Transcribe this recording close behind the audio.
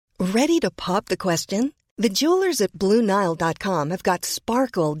Ready to pop the question? The jewelers at BlueNile.com have got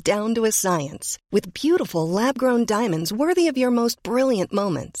sparkle down to a science with beautiful lab-grown diamonds worthy of your most brilliant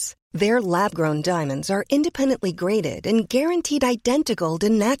moments. Their lab-grown diamonds are independently graded and guaranteed identical to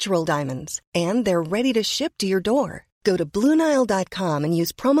natural diamonds, and they're ready to ship to your door. Go to BlueNile.com and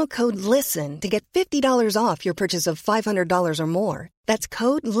use promo code LISTEN to get $50 off your purchase of $500 or more. That's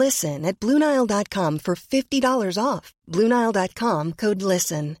code LISTEN at BlueNile.com for $50 off. BlueNile.com, code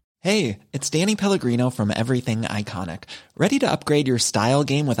LISTEN. Hey, it's Danny Pellegrino from Everything Iconic. Ready to upgrade your style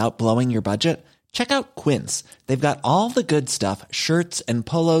game without blowing your budget? Check out Quince. They've got all the good stuff, shirts and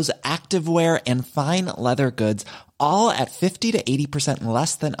polos, activewear, and fine leather goods, all at 50 to 80%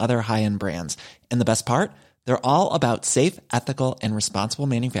 less than other high-end brands. And the best part? They're all about safe, ethical, and responsible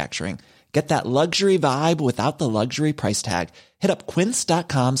manufacturing. Get that luxury vibe without the luxury price tag. Hit up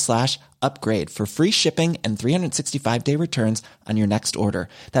quince.com/upgrade for free shipping and 365-day returns on your next order.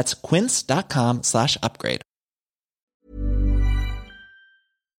 That's quince.com/upgrade.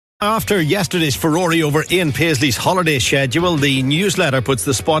 After yesterday's furore over Ian Paisley's holiday schedule, the newsletter puts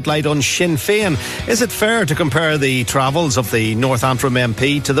the spotlight on Sinn Féin. Is it fair to compare the travels of the North Antrim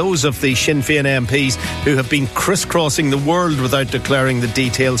MP to those of the Sinn Féin MPs who have been crisscrossing the world without declaring the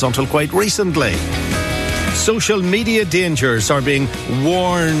details until quite recently? Social media dangers are being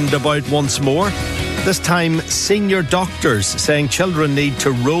warned about once more. This time, senior doctors saying children need to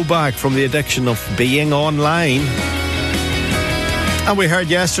row back from the addiction of being online. And we heard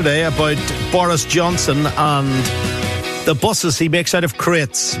yesterday about Boris Johnson and the buses he makes out of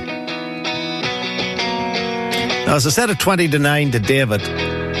crates. Now, as I said at 20 to 9 to David,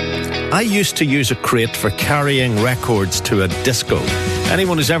 I used to use a crate for carrying records to a disco.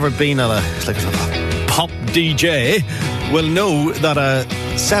 Anyone who's ever been at a pop DJ will know that a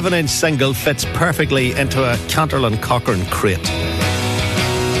 7-inch single fits perfectly into a Canterland Cochrane crate.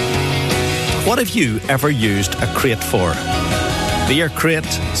 What have you ever used a crate for? Beer crate,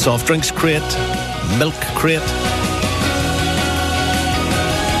 soft drinks crate, milk crate.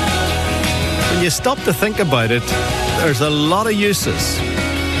 When you stop to think about it, there's a lot of uses.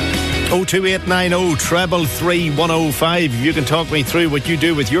 02890 333 105. You can talk me through what you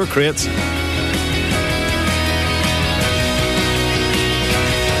do with your crates.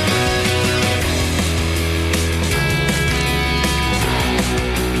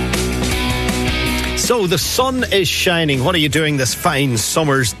 So the sun is shining. What are you doing this fine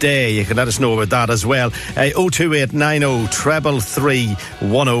summer's day? You can let us know about that as well. 02890 333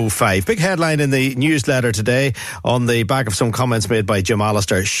 105. Big headline in the newsletter today on the back of some comments made by Jim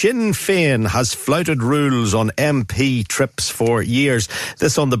Allister. Sinn Féin has flouted rules on MP trips for years.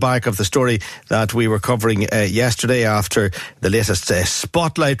 This on the back of the story that we were covering yesterday after the latest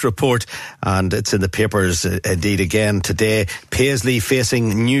Spotlight report, and it's in the papers indeed again today. Paisley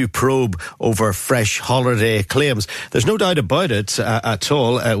facing new probe over fresh holiday claims. There's no doubt about it at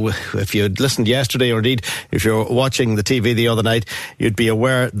all. If you'd listened yesterday, or indeed if you're watching the TV the other night, you'd be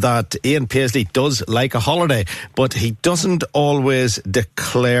aware that Ian Paisley does like a holiday, but he doesn't always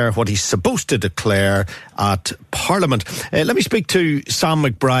declare what he's supposed to declare at Parliament. Let me speak to Sam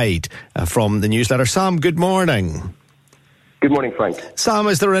McBride from the newsletter. Sam, good morning. Good morning, Frank. Sam,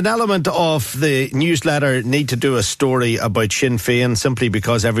 is there an element of the newsletter need to do a story about Sinn Féin simply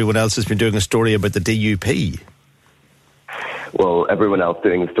because everyone else has been doing a story about the DUP? Well, everyone else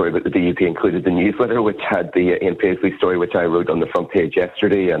doing the story about the DUP included the newsletter, which had the Ian Paisley story, which I wrote on the front page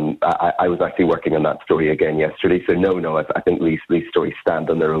yesterday, and I was actually working on that story again yesterday. So no, I think these stories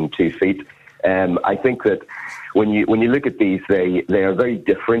stand on their own 2 feet. I think that when you look at these, they are very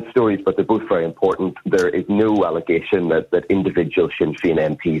different stories, but they're both very important. There is no allegation that individual Sinn Féin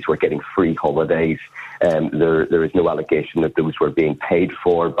MPs were getting free holidays. There is no allegation that those were being paid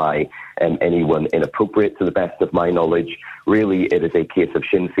for by anyone inappropriate, to the best of my knowledge. Really, it is a case of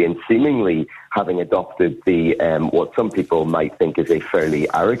Sinn Féin seemingly having adopted the what some people might think is a fairly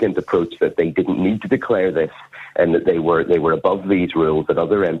arrogant approach, that they didn't need to declare this, and that they were above these rules that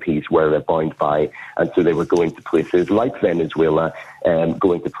other MPs were bound by, and so they were going to places like Venezuela,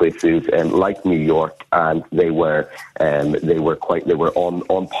 going to places like New York, and they were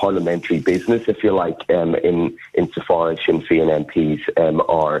on parliamentary business, if you like, insofar as Sinn Féin MPs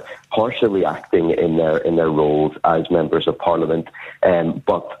are partially acting in their roles as members of Parliament,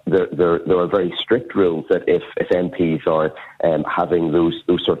 but there are very strict rules that if MPs are having those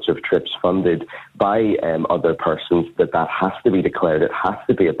sorts of trips funded by other persons, that has to be declared. It has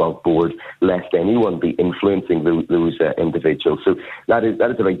to be above board, lest anyone be influencing those individuals. So that is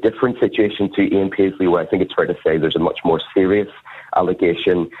a very different situation to Ian Paisley, where I think it's fair to say there's a much more serious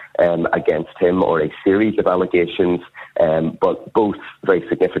allegation against him, or a series of allegations but both very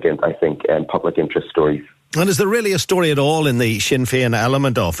significant, I think, public interest stories. And is there really a story at all in the Sinn Féin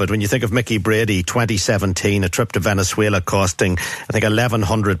element of it? When you think of Mickey Brady, 2017, a trip to Venezuela costing, I think,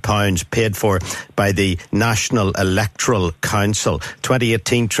 £1,100 paid for by the National Electoral Council.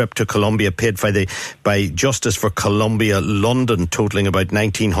 2018 trip to Colombia paid by Justice for Colombia London, totalling about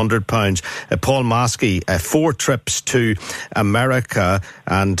 £1,900. Paul Maskey, 4 trips to America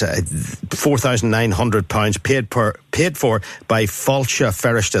and £4,900 paid for by Fáilte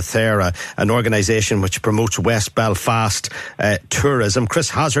Feirste Thera, an organisation which promotes West Belfast tourism.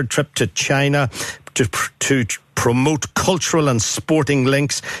 Chris Hazard trip to China to promote cultural and sporting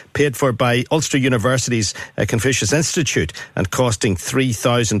links, paid for by Ulster University's Confucius Institute and costing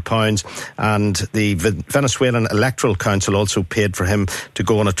 £3,000. And the Venezuelan Electoral Council also paid for him to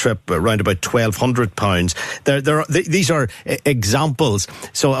go on a trip around about £1,200. These are examples.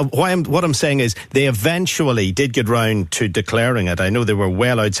 So what I'm saying is they eventually did get round to declaring it. I know they were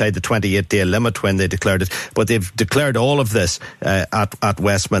well outside the 28-day limit when they declared it, but they've declared all of this at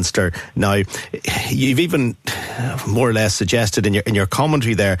Westminster now. You've even more or less suggested in your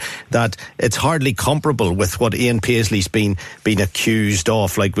commentary there that it's hardly comparable with what Ian Paisley's been accused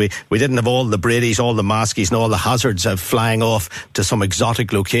of. Like we didn't have all the Bradys, all the Maskeys and all the Hazards flying off to some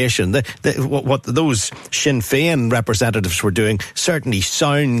exotic location. What those Sinn Féin representatives were doing certainly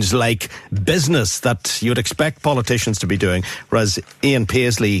sounds like business that you'd expect politicians to be doing, whereas Ian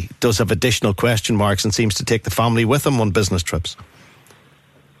Paisley does have additional question marks and seems to take the family with him on business trips.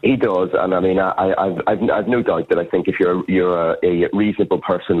 He does, and I mean, I've no doubt that I think if you're a reasonable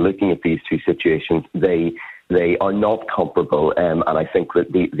person looking at these two situations, they are not comparable, and I think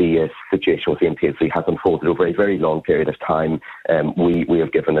that the situation with Ian Paisley has unfolded over a very long period of time. We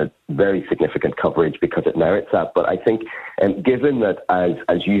have given it very significant coverage because it merits that. But I think, given that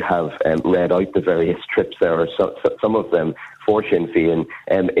as you have read out the various trips, there are some of them for Sinn Féin.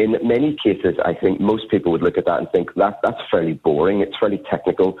 In many cases, I think most people would look at that and think that's fairly boring. It's fairly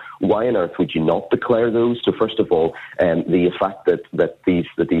technical. Why on earth would you not declare those? So first of all, the fact that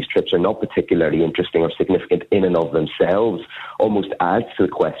these trips are not particularly interesting or significant in and of themselves almost adds to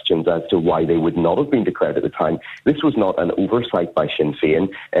the questions as to why they would not have been declared at the time. This was not an oversight by Sinn Féin.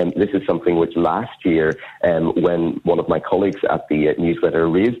 This is something which last year, when one of my colleagues at the newsletter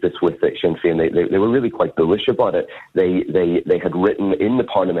raised this with Sinn Féin, they were really quite bullish about it. They had written in the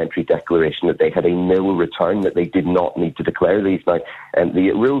parliamentary declaration that they had a nil return, that they did not need to declare these. Now,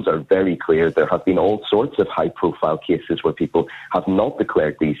 the rules are very clear. There have been all sorts of high-profile cases where people have not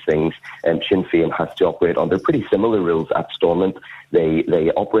declared these things, and Sinn Féin has to operate under pretty similar rules at Stormont. They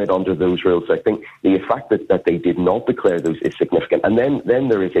operate under those rules. I think the fact that they did not declare those is significant. And then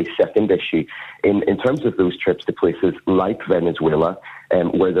there is a second issue in terms of those trips to places like Venezuela,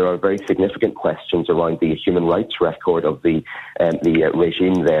 where there are very significant questions around the human rights record of the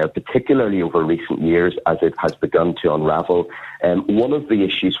regime there, particularly over recent years as it has begun to unravel. One of the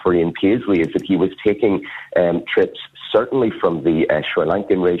issues for Ian Paisley is that he was taking trips certainly from the Sri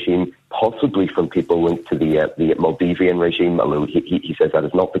Lankan regime, possibly from people linked to the Maldivian regime, although he says that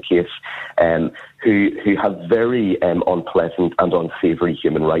is not the case, who have very unpleasant and unsavoury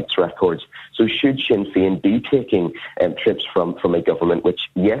human rights records. So should Sinn Féin be taking trips from a government which,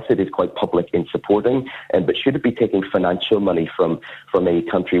 yes, it is quite public in supporting, but should it be taking financial money from a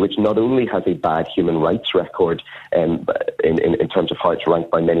country which not only has a bad human rights record in terms of how it's ranked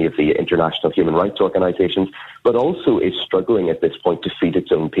by many of the international human rights organisations, but also is struggling at this point to feed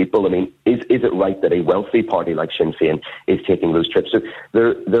its own people? I mean, is it right that a wealthy party like Sinn Féin is taking those trips? So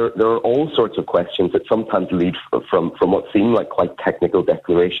there are all sorts of questions that sometimes lead from what seem like quite technical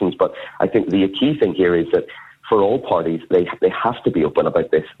declarations, but I think the key thing here is that for all parties, they have to be open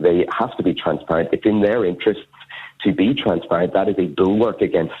about this. They have to be transparent. It's in their interests to be transparent. That is a bulwark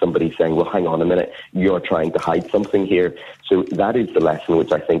against somebody saying, well, hang on a minute, you're trying to hide something here. So that is the lesson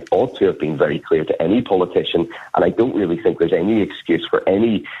which I think ought to have been very clear to any politician, and I don't really think there's any excuse for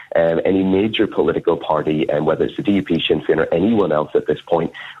any major political party, whether it's the DUP, Sinn Féin or anyone else at this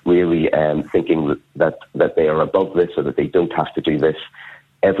point, really thinking that they are above this or that they don't have to do this.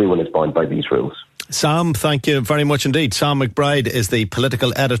 Everyone is bound by these rules. Sam, thank you very much indeed. Sam McBride is the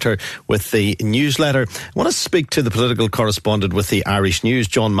political editor with the newsletter. I want to speak to the political correspondent with the Irish News,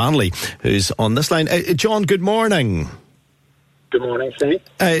 John Manley, who's on this line. John, good morning. Good morning, Steve.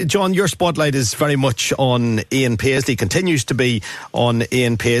 John, your spotlight is very much on Ian Paisley, continues to be on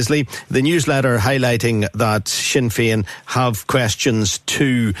Ian Paisley. The newsletter highlighting that Sinn Féin have questions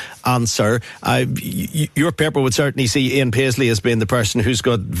to answer. Your paper would certainly see Ian Paisley as being the person who's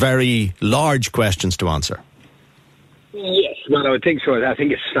got very large questions to answer. Yes, Well, I would think so. I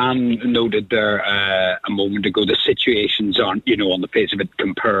think as Sam noted there a moment ago, the situations aren't, on the face of it,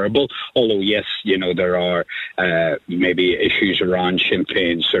 comparable. Although, yes, there are maybe issues around Sinn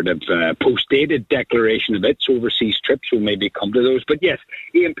Féin's sort of post-dated declaration of its overseas trips. We'll maybe come to those. But yes,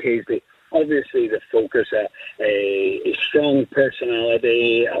 Ian Paisley, obviously the focus, a strong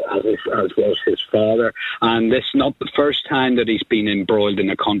personality, as was his father. And this is not the first time that he's been embroiled in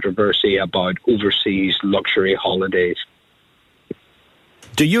a controversy about overseas luxury holidays.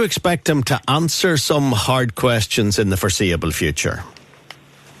 Do you expect him to answer some hard questions in the foreseeable future?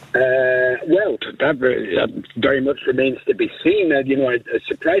 Well, that very much remains to be seen.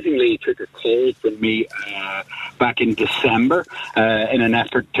 Surprisingly, he took a call from me back in December in an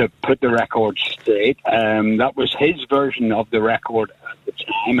effort to put the record straight. That was his version of the record at the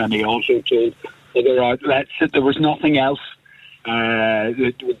time, and he also told other outlets that there was nothing else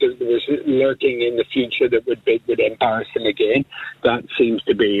that was lurking in the future that would embarrass him again. That seems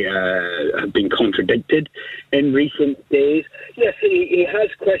to be have been contradicted in recent days. Yes, he has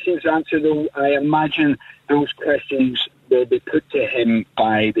questions answered, though I imagine those questions will be put to him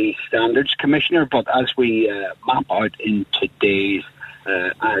by the Standards Commissioner. But as we map out in today's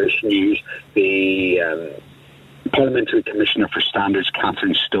Irish News, the Parliamentary Commissioner for Standards,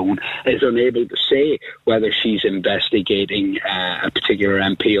 Catherine Stone, is unable to say whether she's investigating a particular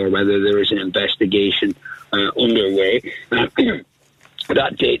MP or whether there is an investigation underway.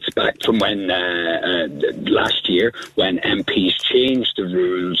 That dates back from when last year, when MPs changed the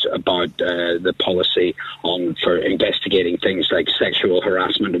rules about the policy for investigating things like sexual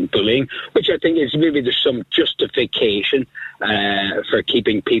harassment and bullying, which I think is maybe there's some justification for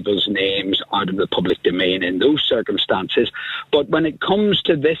keeping people's names out of the public domain in those circumstances. But when it comes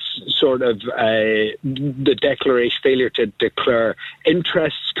to this sort of the declaration, failure to declare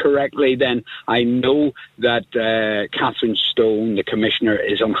interests correctly, then I know that Catherine Stone, the Commissioner,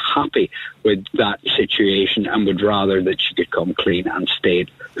 is unhappy with that situation and would rather that she could come clean and state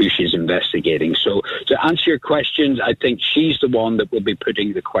who she's investigating. So to answer your questions, I think she's the one that will be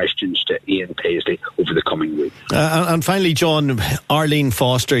putting the questions to Ian Paisley over the coming week. And finally, John, Arlene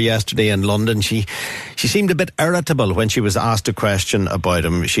Foster yesterday in London, she seemed a bit irritable when she was asked a question about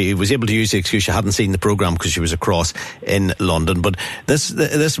him. She was able to use the excuse she hadn't seen the programme because she was across in London. But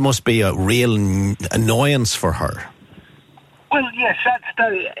this must be a real annoyance for her. Well, yes,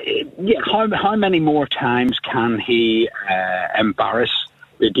 how many more times can he embarrass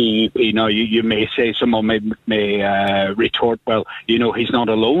the DUP? Now, you may say, someone may retort, well, he's not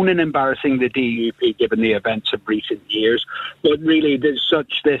alone in embarrassing the DUP given the events of recent years. But really, there's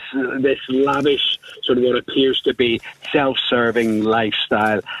this lavish, sort of what appears to be self-serving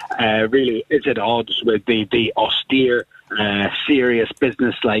lifestyle really is at odds with the austere, serious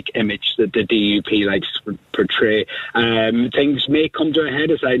business-like image that the DUP likes to portray. Things may come to a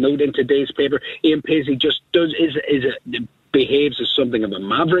head, as I note in today's paper. Ian Paisley just behaves as something of a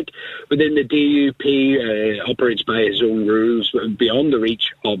maverick within the DUP, operates by his own rules beyond the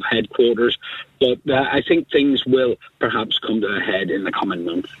reach of headquarters. But I think things will perhaps come to a head in the coming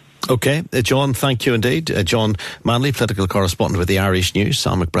months. OK, John, thank you indeed. John Manley, political correspondent with the Irish News.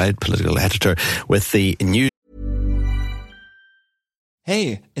 Sam McBride, political editor with the News.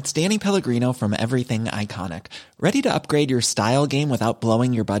 Hey, it's Danny Pellegrino from Everything Iconic. Ready to upgrade your style game without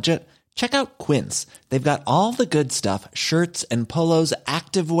blowing your budget? Check out Quince. They've got all the good stuff, shirts and polos,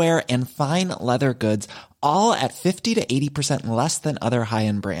 activewear, and fine leather goods, all at 50 to 80% less than other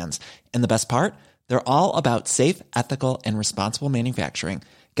high-end brands. And the best part? They're all about safe, ethical, and responsible manufacturing.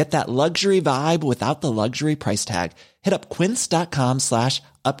 Get that luxury vibe without the luxury price tag. Hit up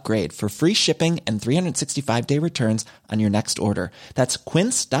quince.com/upgrade for free shipping and 365-day returns on your next order. That's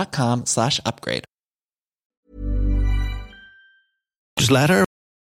quince.com/upgrade. Just let her